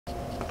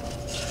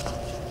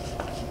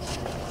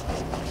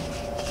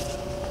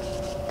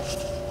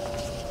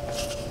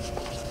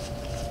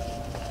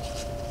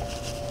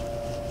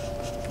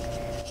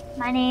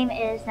My name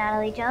is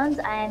Natalie Jones.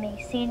 I am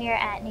a senior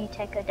at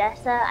NTO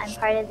Odessa. I'm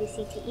part of the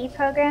CTE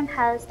program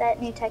housed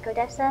at NTO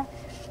Odessa.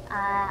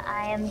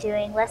 I am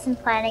doing lesson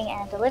planning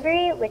and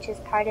delivery, which is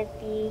part of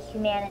the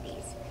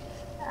humanities.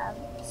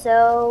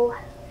 So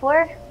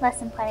for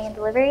lesson planning and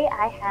delivery,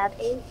 I have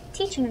a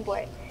teaching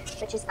board,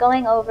 which is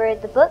going over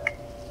the book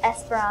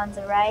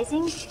Esperanza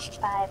Rising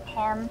by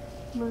Pam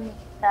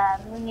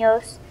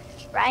Munoz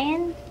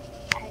Ryan.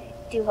 I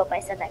do hope I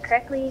said that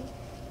correctly.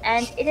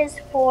 And it is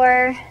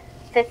for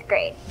 5th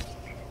grade.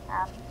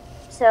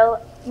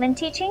 So when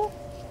teaching,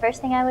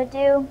 first thing I would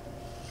do,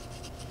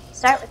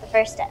 start with the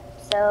first step.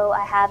 So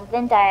I have a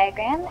Venn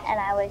diagram, and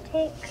I would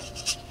take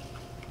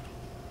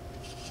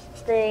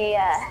the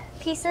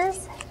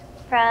pieces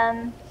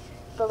from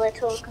the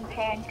little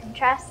compare and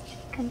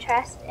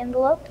contrast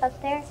envelope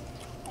up there.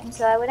 And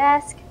so I would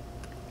ask,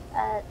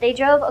 they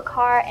drove a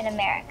car in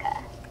America,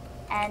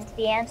 and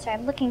the answer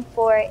I'm looking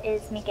for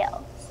is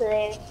Miguel. So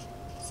the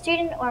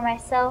student or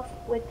myself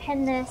would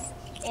pin this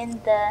in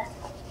the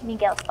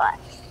Miguel spot.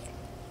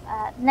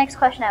 Next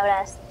question I would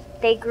ask,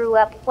 they grew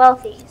up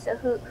wealthy, so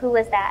who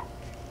was that?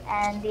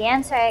 And the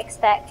answer I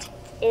expect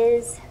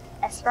is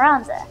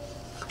Esperanza.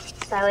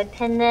 So I would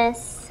pin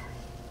this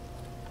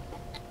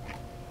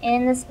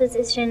in this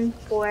position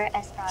for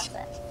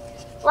Esperanza.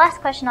 The last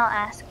question I'll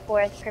ask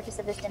for the purpose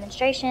of this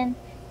demonstration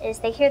is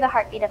they hear the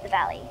heartbeat of the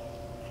valley.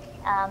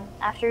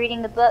 After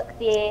reading the book,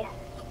 the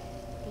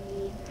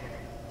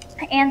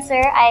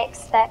answer I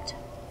expect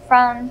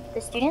from the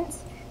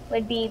students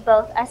would be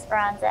both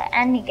Esperanza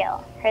and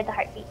Miguel heard the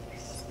heartbeat.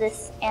 So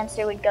this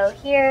answer would go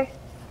here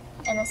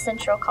in the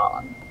central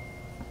column.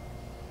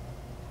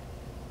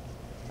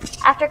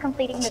 After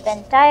completing the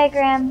Venn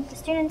diagram, the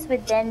students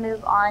would then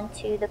move on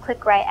to the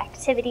quick write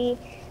activity,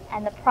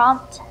 and the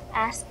prompt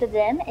asked of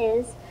them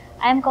is,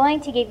 I'm going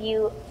to give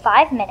you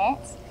 5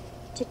 minutes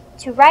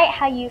to write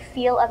how you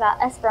feel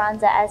about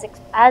Esperanza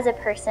as a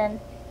person.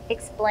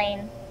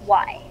 Explain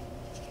why.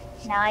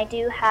 Now I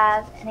do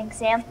have an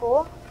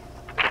example,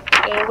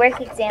 a work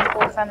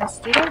example from a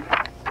student,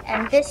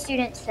 and this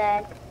student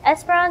said,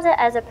 Esperanza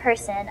as a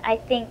person, I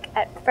think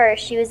at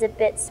first she was a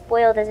bit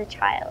spoiled as a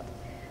child.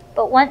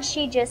 But once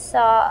she just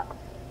saw,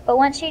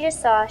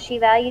 she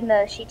valued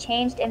most, she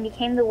changed and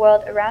became the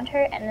world around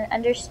her and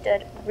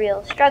understood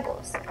real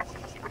struggles.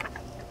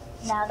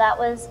 Now that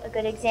was a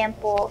good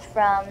example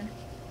from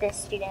this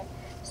student.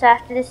 So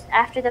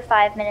after the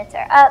 5 minutes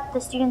are up,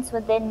 the students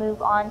would then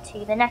move on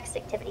to the next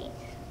activity,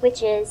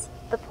 which is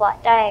the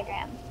plot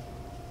diagram.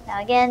 Now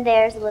again,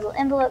 there's a little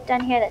envelope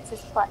down here that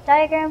says plot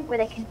diagram where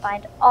they can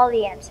find all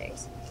the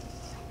answers.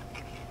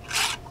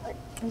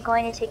 I'm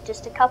going to take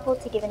just a couple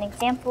to give an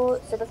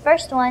example. So the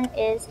first one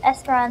is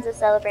Esperanza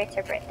celebrates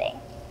her birthday.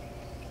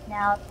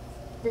 Now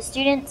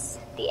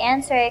the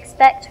answer I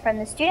expect from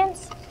the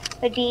students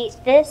would be,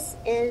 this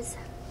is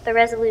the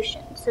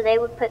resolution. So they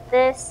would put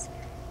this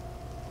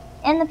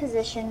in the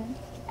position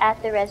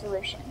at the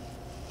resolution.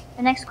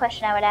 The next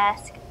question I would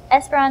ask,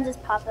 Esperanza's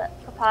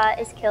papa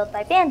is killed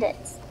by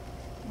bandits.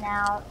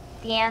 Now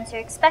the answer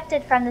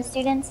expected from the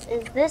students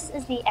is, this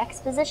is the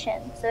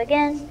exposition. So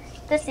again,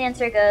 this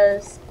answer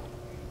goes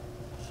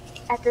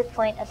at the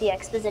point of the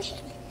exposition.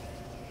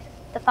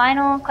 The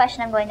final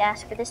question I'm going to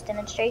ask for this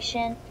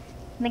demonstration,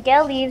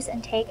 Miguel leaves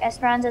and takes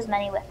Esperanza's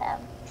money with him.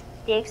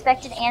 The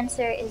expected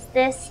answer is,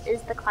 this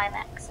is the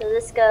climax. So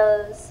this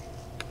goes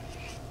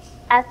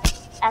at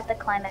the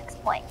climax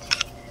point.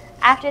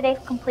 After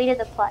they've completed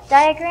the plot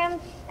diagram,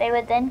 they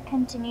would then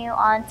continue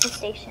on to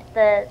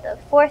the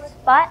 4th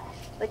spot,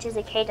 which is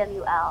a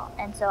KWL.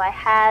 And so I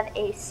have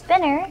a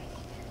spinner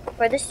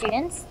for the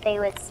students. They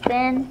would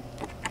spin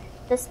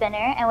the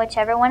spinner, and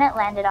whichever one it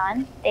landed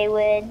on, they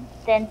would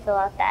then fill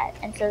out that.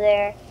 And so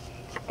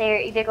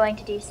they're either going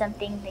to do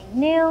something they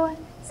knew,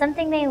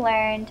 something they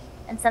learned,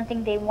 and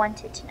something they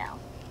wanted to know.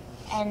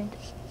 And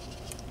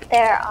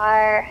there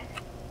are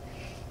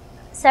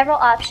several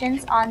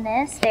options on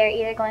this. They're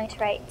either going to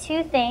write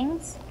 2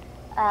 things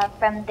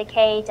from the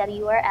K,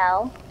 W, or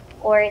L,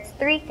 or it's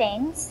 3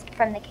 things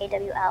from the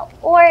KWL,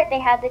 or they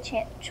have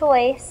the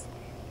choice,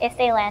 if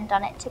they land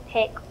on it, to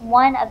pick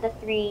one of the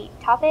 3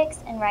 topics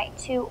and write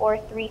 2 or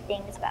 3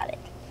 things about it.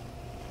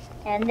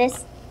 And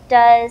this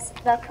does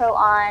Velcro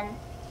on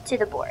to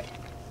the board.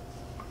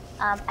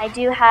 I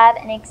do have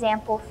an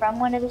example from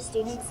one of the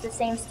students, the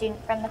same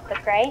student from the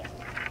quick write.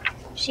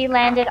 She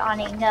landed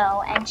on a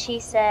no, and she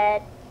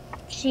said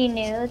she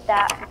knew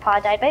that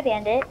Papa died by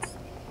bandits,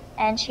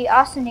 and she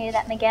also knew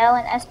that Miguel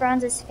and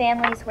Esperanza's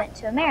families went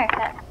to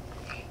America.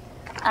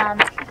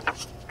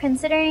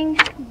 Considering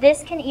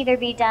this can either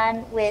be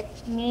done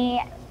with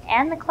me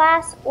and the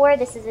class, or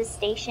this is a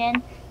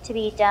station to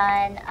be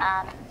done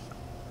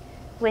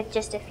with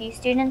just a few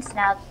students.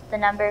 Now the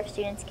number of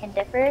students can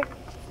differ,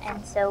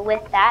 and so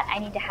with that I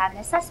need to have an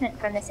assessment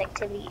from this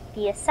activity.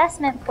 The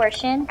assessment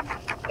portion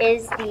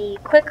is the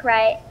quick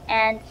write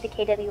and the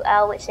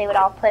KWL, which they would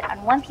all put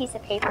on one piece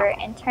of paper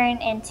and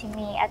turn into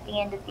me at the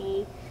end of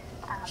the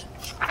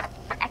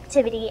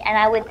activity, and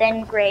I would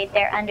then grade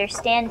their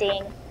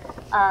understanding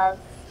of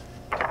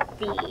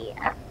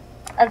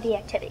of the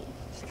activity.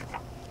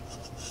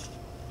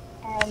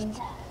 And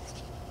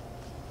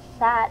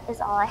that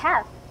is all I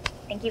have.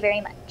 Thank you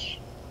very much.